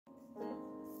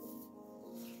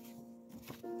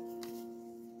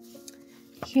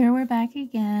Here we're back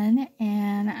again,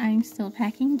 and I'm still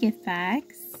packing gift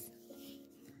bags.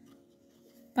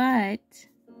 But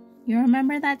you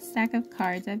remember that stack of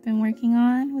cards I've been working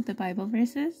on with the Bible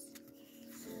verses?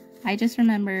 I just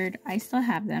remembered I still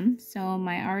have them, so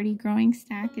my already growing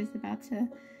stack is about to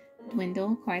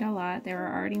dwindle quite a lot. There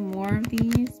are already more of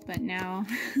these, but now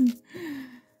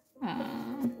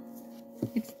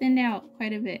it's thinned out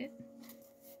quite a bit.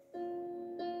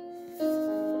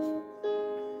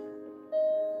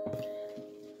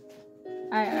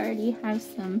 I already have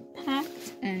some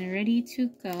packed and ready to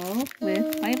go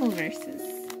with Bible verses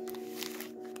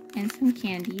and some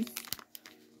candies.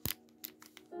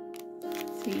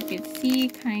 So you could see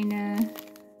kind of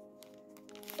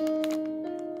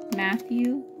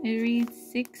Matthew, it reads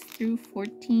 6 through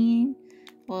 14,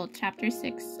 well chapter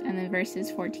 6 and then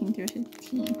verses 14 through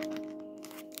 15.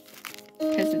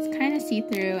 Because it's kind of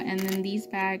see-through, and then these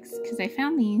bags, because I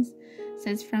found these,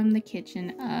 says from the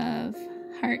kitchen of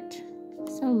heart.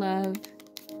 So love,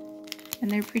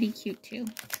 and they're pretty cute too.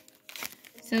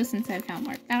 So since I found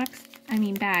more bags,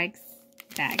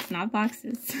 not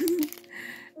boxes,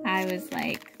 I was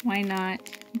like, why not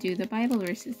do the Bible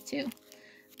verses too?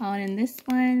 Oh, and in this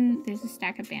one, there's a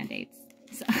stack of Band-Aids.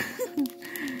 So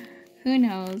who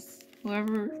knows?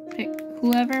 Whoever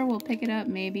will pick it up,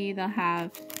 maybe they'll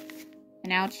have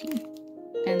an ouchie,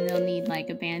 and they'll need like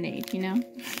a Band-Aid, you know?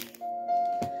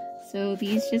 So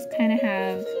these just kind of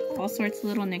have all sorts of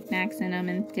little knickknacks in them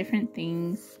and different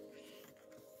things.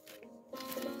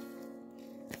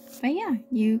 But yeah,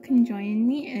 you can join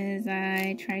me as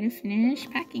I try to finish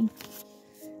packing.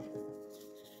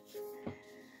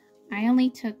 I only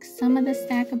took some of the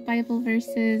stack of Bible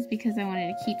verses because I wanted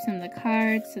to keep some of the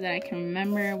cards so that I can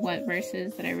remember what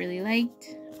verses that I really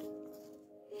liked.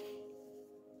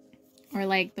 Or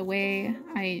like the way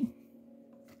I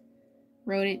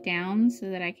wrote it down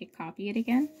so that I could copy it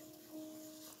again.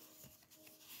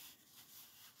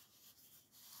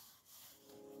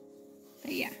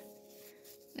 But yeah,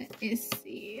 let's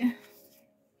see.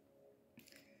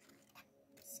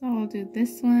 So I'll do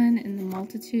this one. In the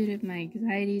multitude of my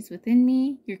anxieties within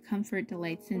me, your comforts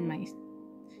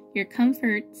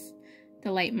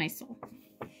delight my soul.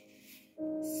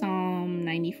 Psalm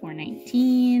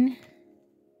 94:19.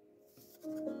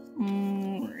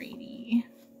 Alrighty.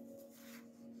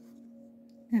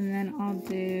 And then I'll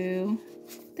do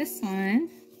this one.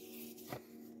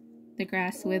 The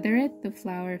grass withereth, the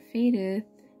flower fadeth,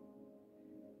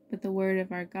 but the word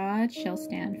of our God shall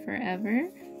stand forever.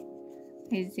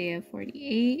 Isaiah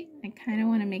 48. I kind of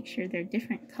want to make sure they're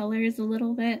different colors a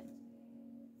little bit.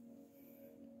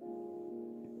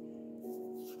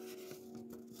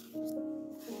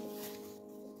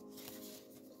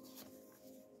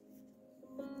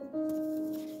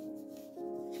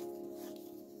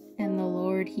 And the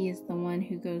Lord, He is the one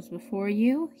who goes before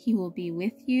you. He will be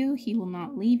with you. He will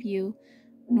not leave you,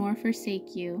 nor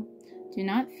forsake you. Do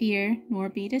not fear, nor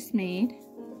be dismayed.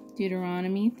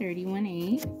 Deuteronomy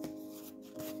 31:8.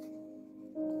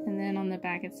 And then on the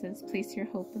back it says, place your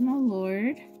hope in the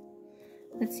Lord.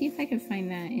 Let's see if I can find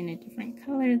that in a different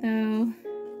color though.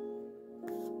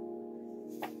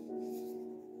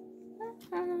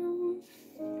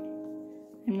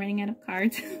 I'm running out of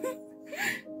cards.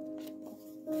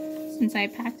 Since I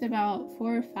packed about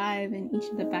 4 or 5 in each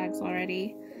of the bags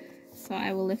already. So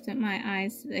I will lift up my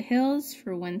eyes to the hills,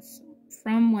 from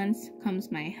whence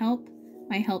comes my help.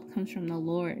 My help comes from the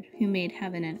Lord, who made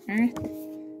heaven and earth.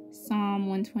 Psalm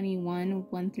 121,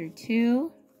 1 through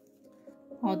 2.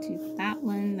 I'll do that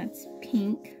one, that's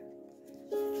pink.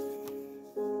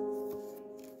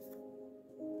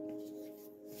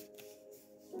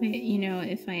 But, you know,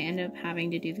 if I end up having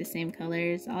to do the same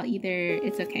colors,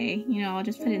 it's okay. You know, I'll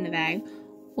just put it in the bag.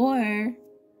 Or,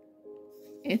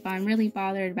 if I'm really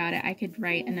bothered about it, I could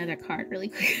write another card really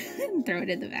quick and throw it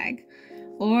in the bag.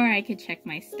 Or I could check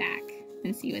my stack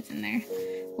and see what's in there.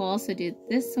 We'll also do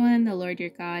this one. The Lord your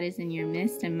God is in your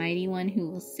midst, a mighty one who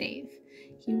will save.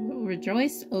 He will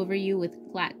rejoice over you with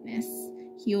gladness.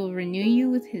 He will renew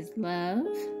you with his love.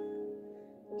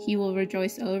 He will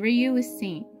rejoice over you with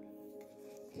singing.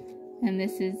 And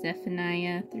this is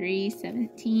Zephaniah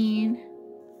 3:17.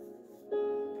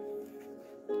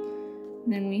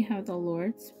 Then we have the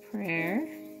Lord's Prayer.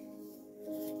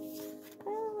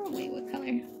 Oh, wait, what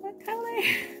color? What color?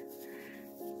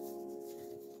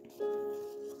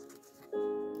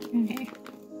 Okay.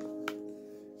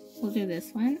 We'll do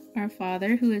this one. Our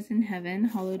Father who is in heaven,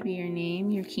 hallowed be your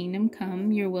name. Your kingdom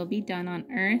come, your will be done on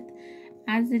earth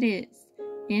as it is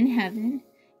in heaven.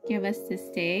 Give us this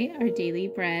day our daily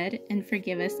bread, and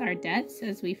forgive us our debts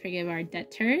as we forgive our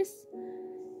debtors.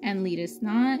 And lead us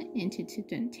not into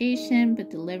temptation, but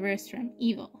deliver us from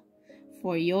evil.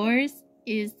 For yours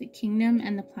is the kingdom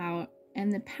and the power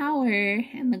and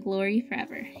the glory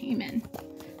forever. Amen.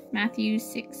 Matthew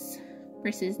 6,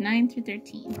 verses 9 through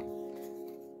 13.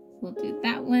 We'll do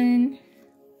that one.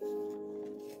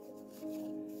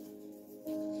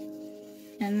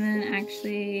 And then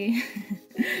actually,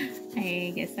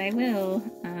 I guess I will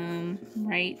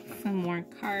write some more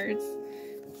cards.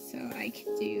 So I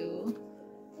could do,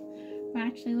 well,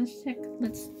 actually, let's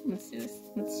do this.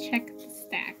 Let's check the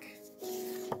stack.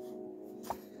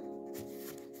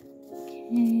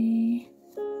 Okay.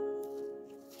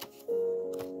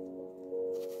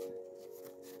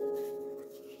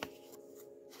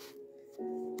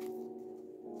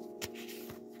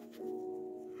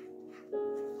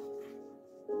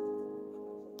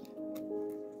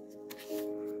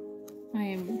 I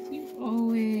am with you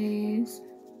always.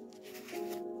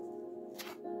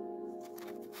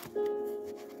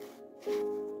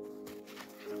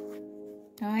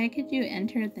 Oh, I could do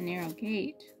enter at the narrow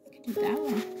gate. I could do that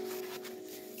one.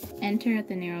 Enter at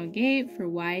the narrow gate, for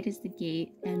wide is the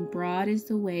gate, and broad is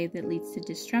the way that leads to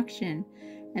destruction,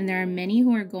 and there are many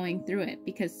who are going through it,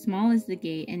 because small is the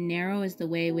gate, and narrow is the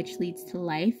way which leads to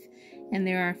life, and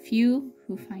there are few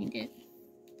who find it.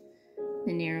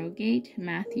 The narrow gate,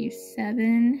 Matthew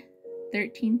 7,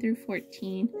 13 through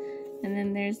 14, and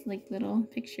then there's like little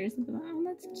pictures of them. Oh,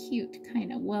 that's cute,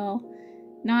 kind of. Well,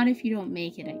 not if you don't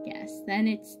make it, I guess. Then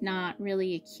it's not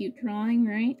really a cute drawing,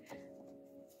 right?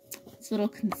 It's a little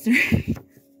concerning.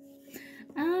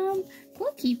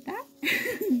 We'll keep that.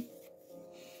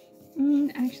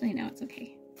 Actually, no, it's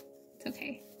okay. It's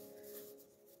okay.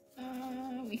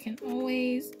 We can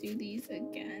always do these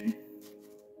again.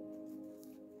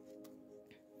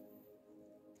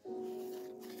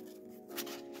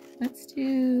 Let's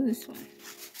do this one.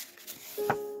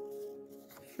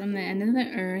 From the end of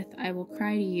the earth, I will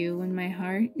cry to you. When my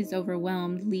heart is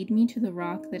overwhelmed, lead me to the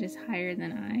rock that is higher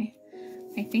than I.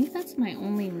 I think that's my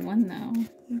only one, though,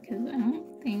 because I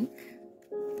don't think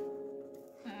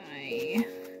I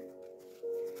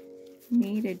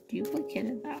made a duplicate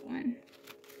of that one.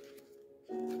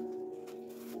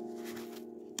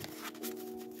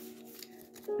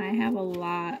 I have a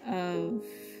lot of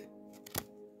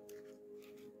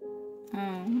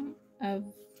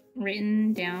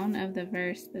written down of the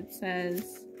verse that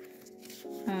says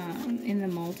in the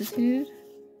multitude.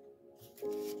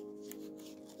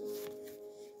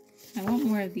 I want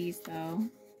more of these though.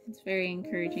 It's very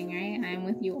encouraging, right? I am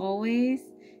with you always,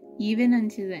 even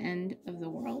unto the end of the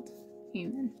world.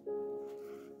 Amen.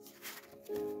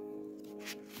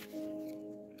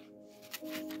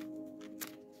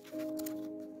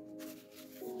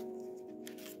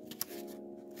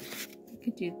 I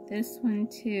could do this one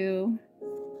too.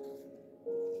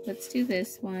 Let's do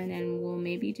this one, and we'll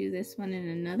maybe do this one and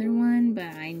another one,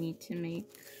 but I need to make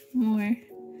more,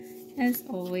 as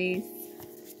always.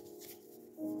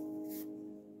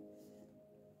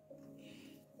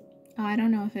 Oh, I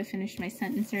don't know if I finished my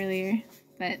sentence earlier,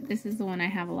 but this is the one I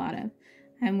have a lot of.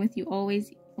 I'm with you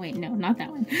always. Wait, no, not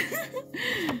that one.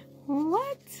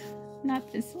 What?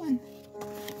 Not this one.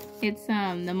 It's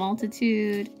the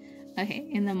multitude. Okay,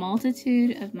 in the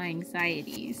multitude of my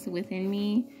anxieties within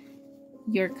me,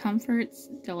 your comforts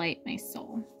delight my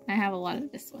soul. I have a lot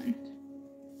of this one.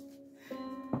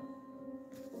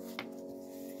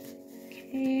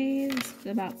 Okay, this is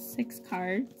about 6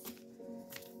 cards.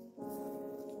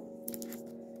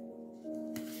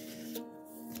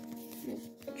 We'll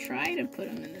try to put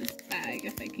them in this bag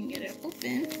if I can get it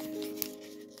open.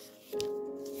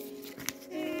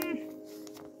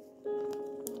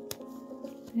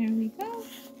 There we go.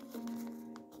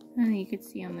 And you could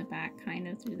see on the back kind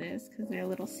of through this because they're a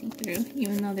little see-through,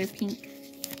 even though they're pink.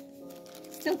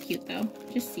 Still cute though,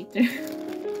 just see-through.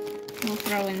 We'll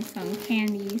throw in some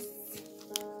candies.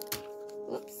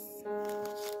 Whoops.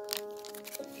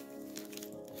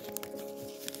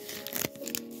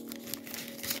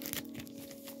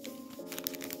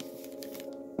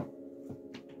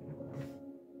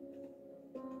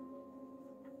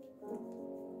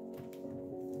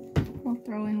 We'll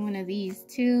throw in one of these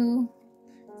too.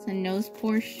 It's a nose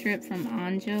pore strip from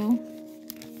Anjo.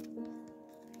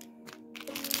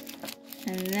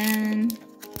 And then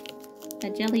a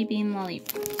jelly bean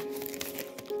lollipop.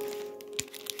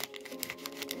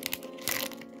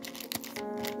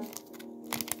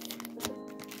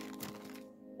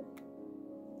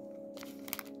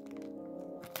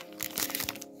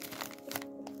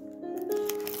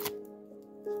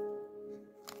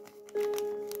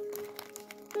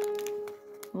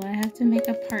 Will I have to make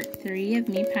a part 3 of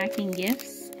me packing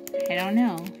gifts? I don't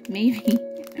know. Maybe.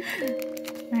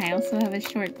 I also have a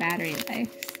short battery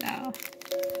life, so.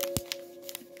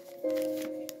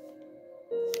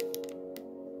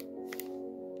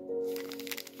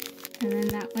 And then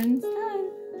that one's done.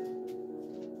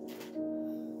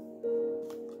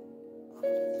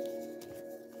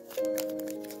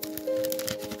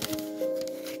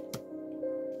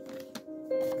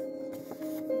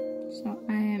 So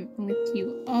I am with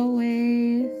you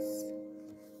always.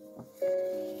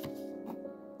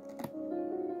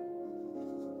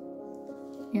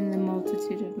 In the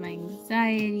multitude of my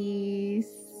anxieties.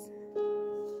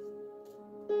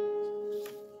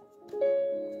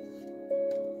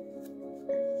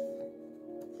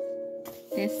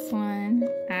 This one,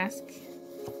 ask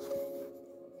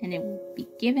and it will be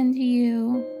given to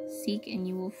you. Seek and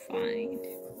you will find.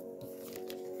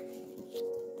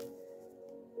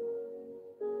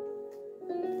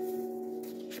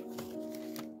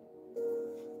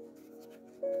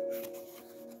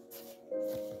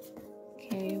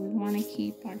 Okay, we want to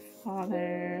keep our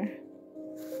Father.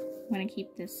 I want to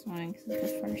keep this one because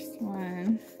it's the first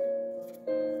one.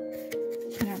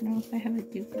 I don't know if I have a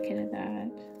duplicate of that.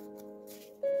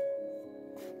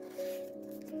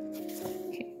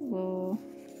 Okay, we'll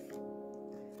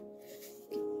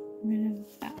get rid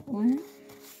of that one.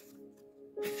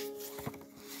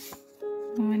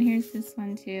 Oh, and here's this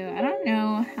one too. I don't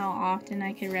know how often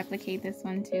I could replicate this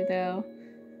one too though.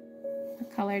 A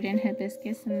colored in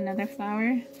hibiscus and another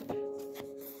flower.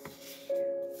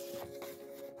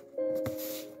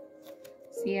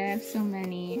 See, I have so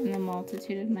many in the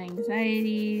multitude of my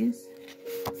anxieties.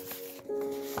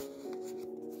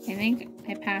 I think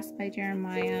I passed by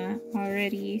Jeremiah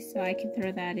already, so I could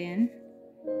throw that in.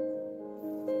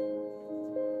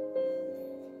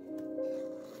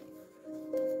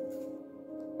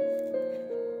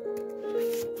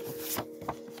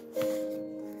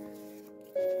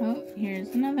 Oh, here's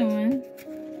another one.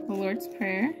 The Lord's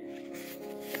Prayer.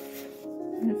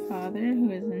 The Father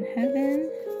who is in heaven.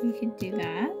 We could do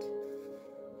that.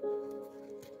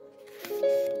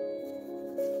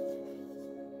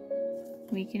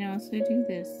 We can also do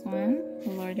this one. The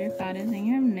Lord your God is in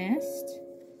your midst.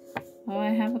 Oh, I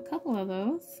have a couple of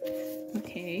those.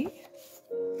 Okay.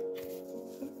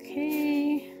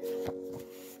 Okay.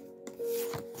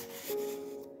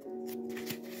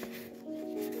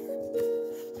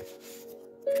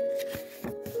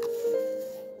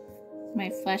 My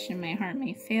flesh and my heart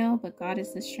may fail, but God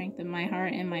is the strength of my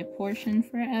heart and my portion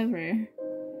forever.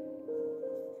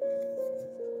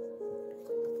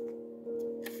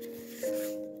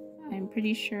 I'm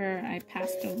pretty sure I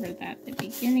passed over that at the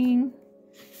beginning,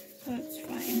 so it's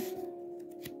fine.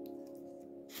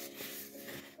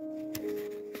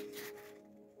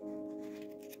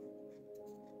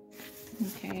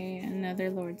 Okay, another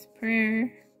Lord's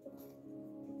Prayer.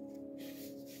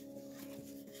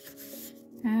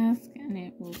 Ask and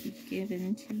it will be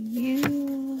given to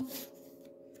you.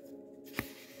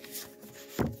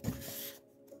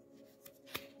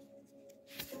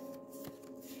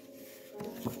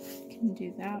 Can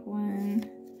do that one.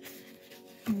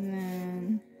 And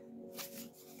then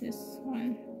this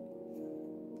one.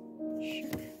 Sure.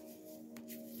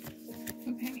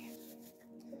 Okay.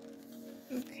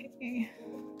 Okay.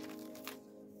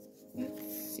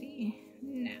 Let's see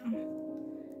now.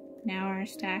 Now our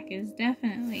stack is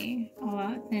definitely a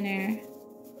lot thinner.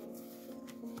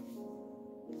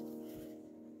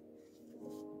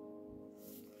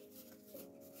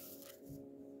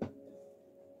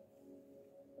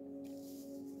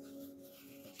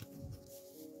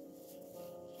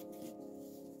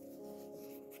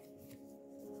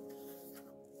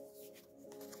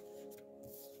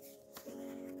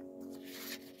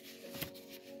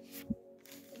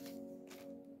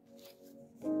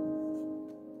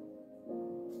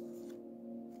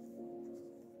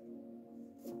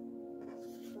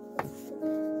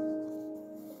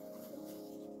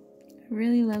 I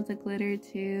really love the glitter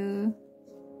too.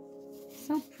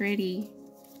 So pretty.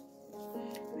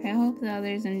 I hope the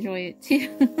others enjoy it too.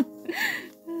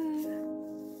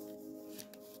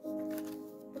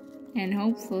 And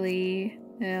hopefully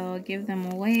they'll give them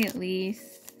away at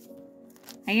least.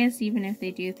 I guess even if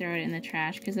they do throw it in the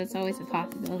trash, because that's always a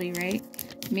possibility, right?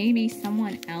 Maybe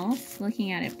someone else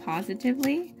looking at it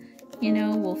positively, you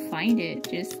know, will find it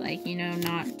just like, you know,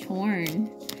 not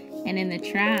torn and in the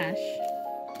trash.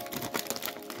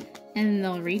 And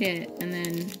they'll read it and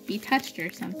then be touched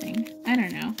or something. I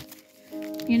don't know.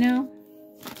 You know?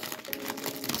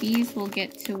 These will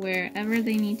get to wherever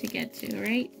they need to get to,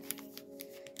 right?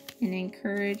 And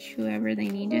encourage whoever they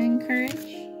need to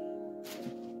encourage.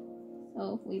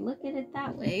 So if we look at it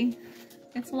that way,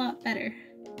 it's a lot better.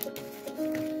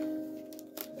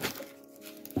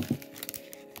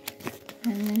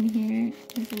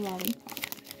 the lollipop.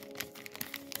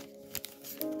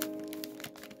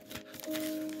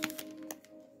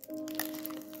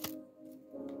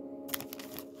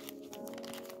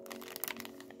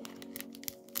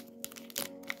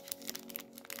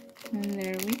 And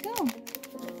there we go.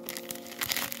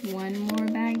 One more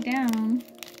bag down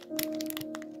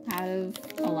out of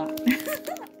a lot.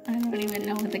 I don't even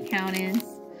know what the count is.